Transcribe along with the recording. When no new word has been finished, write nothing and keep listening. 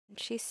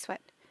She's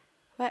sweat.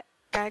 What?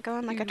 Gotta go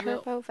on like a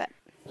turbo vet.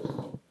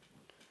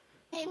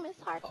 Hey, Miss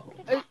Heart.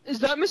 Is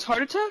that Miss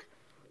Heart Attack?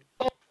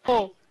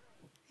 Oh.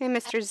 Hey,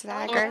 Mr.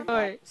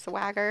 Zagger.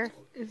 Swagger.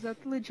 Is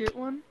that the legit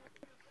one?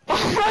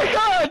 Oh my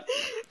god!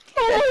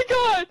 Oh my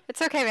god!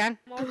 It's okay, man.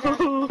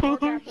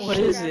 What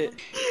is it?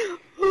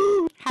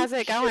 How's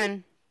it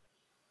going?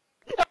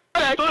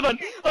 Hold on.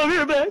 I'll be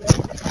right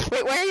back.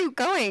 Wait, where are you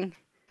going?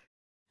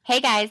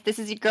 Hey guys, this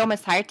is your girl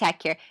Miss Heart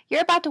Attack here.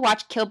 You're about to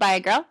watch Killed by a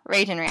Girl,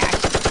 Rage and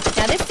Reaction.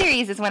 Now this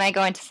series is when I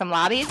go into some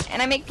lobbies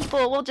and I make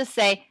people, we'll just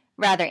say,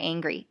 rather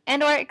angry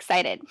and or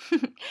excited.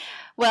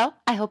 Well,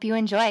 I hope you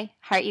enjoy.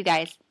 Heart you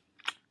guys.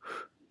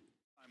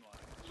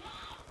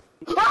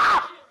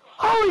 Ah!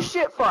 Holy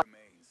shit, fuck!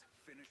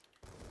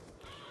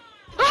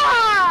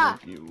 Ah!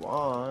 If you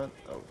want.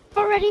 Oh.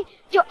 Already?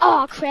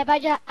 Oh crap!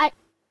 I.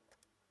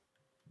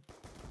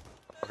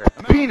 Okay.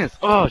 Penis!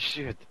 Oh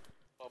shit!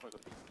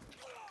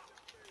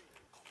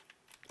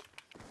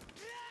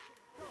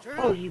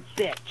 Oh, you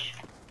bitch!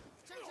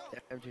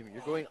 Damn, Jimmy,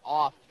 you're going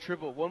off.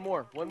 Triple. One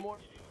more. One more.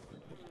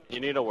 You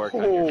need to work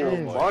on your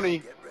Oh,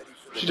 Bonnie.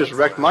 She just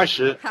wrecked my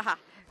shit. Haha.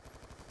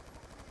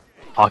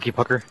 Hockey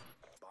pucker.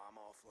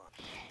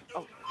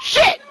 Oh,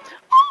 shit!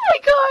 Oh my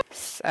god!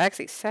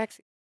 Sexy,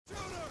 sexy.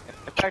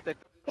 In fact,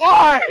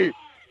 Why?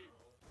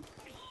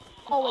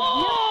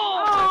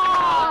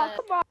 Oh,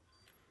 come on!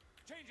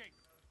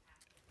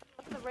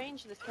 What's the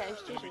range of this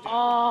case? Jesus.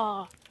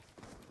 Oh.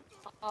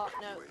 Oh,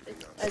 no,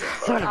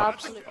 it's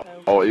absolute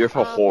no. Oh, you're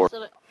for whore.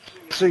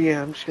 So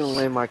yeah, I'm just gonna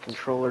lay my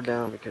controller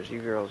down because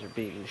you girls are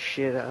beating the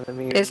shit out of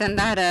me. Isn't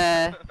that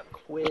a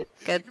Quit.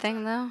 good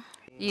thing, though?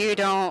 You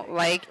don't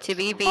like to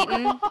be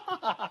beaten?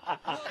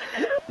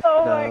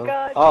 Oh No. my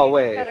god. Oh you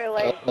wait. better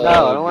like- No,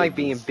 I don't like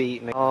being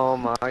beaten. Oh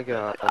my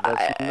god,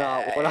 that's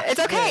not what I. It's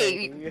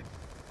okay.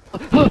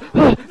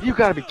 you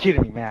gotta be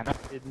kidding me, man.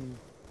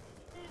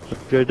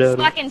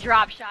 Fucking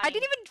drop shot. I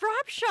didn't even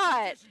drop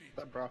shot.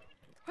 Bro.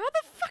 How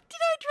the fuck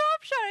did I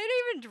drop shot? I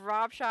didn't even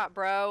drop shot,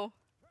 bro.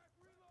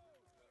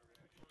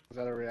 Is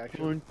that a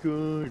reaction? Oh,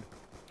 good.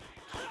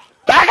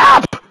 Back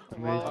up!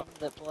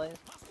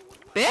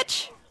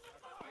 Bitch.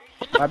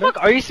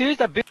 Are you serious?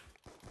 That bitch?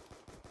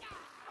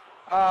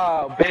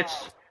 Oh, bitch.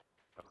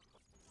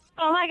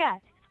 Oh my god.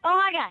 Oh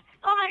my god.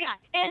 Oh my god.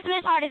 It's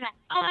Miss Heart Attack.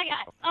 Oh my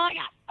god. Oh my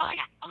god. Oh my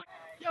god. Oh my god.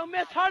 Yo,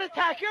 Miss Heart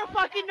Attack, you're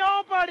fucking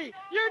nobody!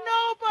 You're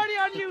nobody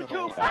on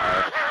YouTube!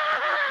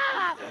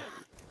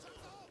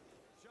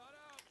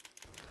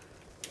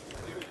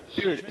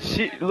 Dude,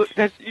 she look.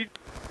 That's you.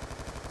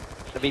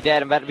 To be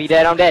dead. I'm about to be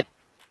dead. I'm dead.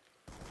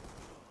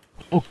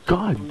 Oh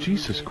God,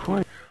 Jesus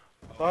Christ!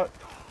 What?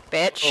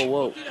 Bitch. Oh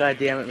whoa! God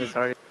damn it, Miss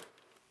Hardy.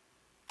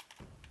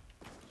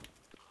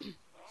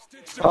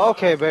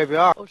 Okay, baby.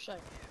 All right. Oh, shit.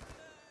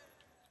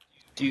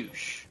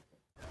 Douche.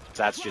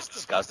 That's just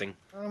disgusting.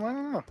 I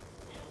don't know.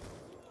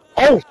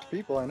 Oh!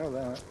 People, I know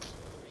that.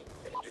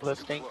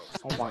 Lifting.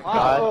 Oh my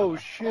God. Oh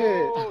shit.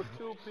 Oh,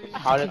 two-piece.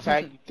 Heart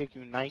attack. You think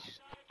you nice?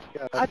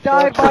 Yeah, I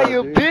died by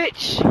you, dude.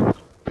 bitch.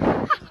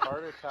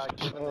 Heart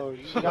attack. Oh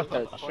You shit. got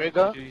the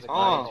trigger.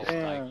 Oh.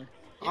 Damn. You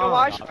know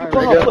why should Alright,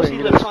 people I have pussy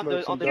definitely lips missed on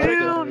the some trigger?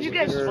 damage. You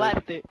get Sure.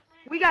 slapped it.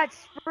 We got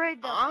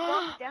sprayed the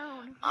fuck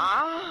down.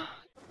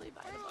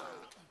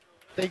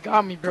 They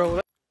got me, bro.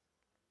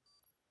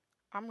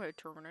 I'm gonna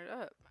turn it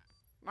up.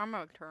 I'm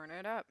gonna turn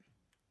it up.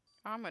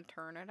 I'm gonna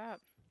turn it up.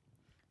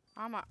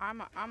 I'm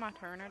gonna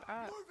turn it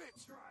up.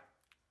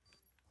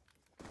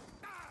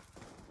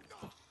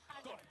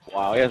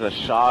 Wow, he has a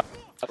shot,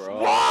 bro.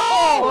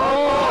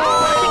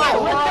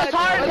 What's this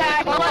heart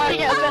attack? What's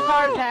this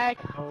heart attack?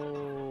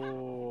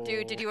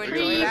 Dude, did you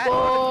enjoy that?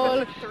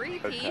 Triple.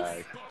 Three-piece.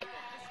 Okay.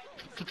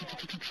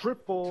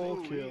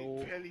 Triple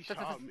kill.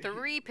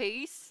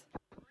 Three-piece.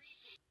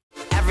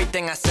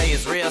 Everything I say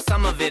is real,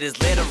 some of it is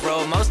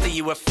literal. Most of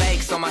you are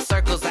fake, so my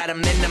circle's at a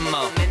minimum.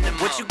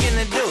 What you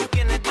gonna do?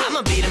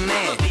 I'ma be the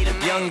man.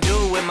 Young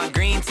dude with my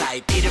green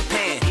type, Peter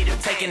Pan.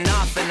 Taking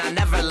off and I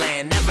never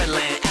land, never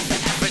land.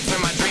 Effort,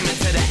 turn my dream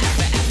into the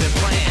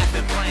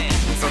effort plan.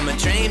 From a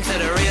dream to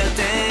the real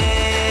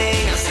thing.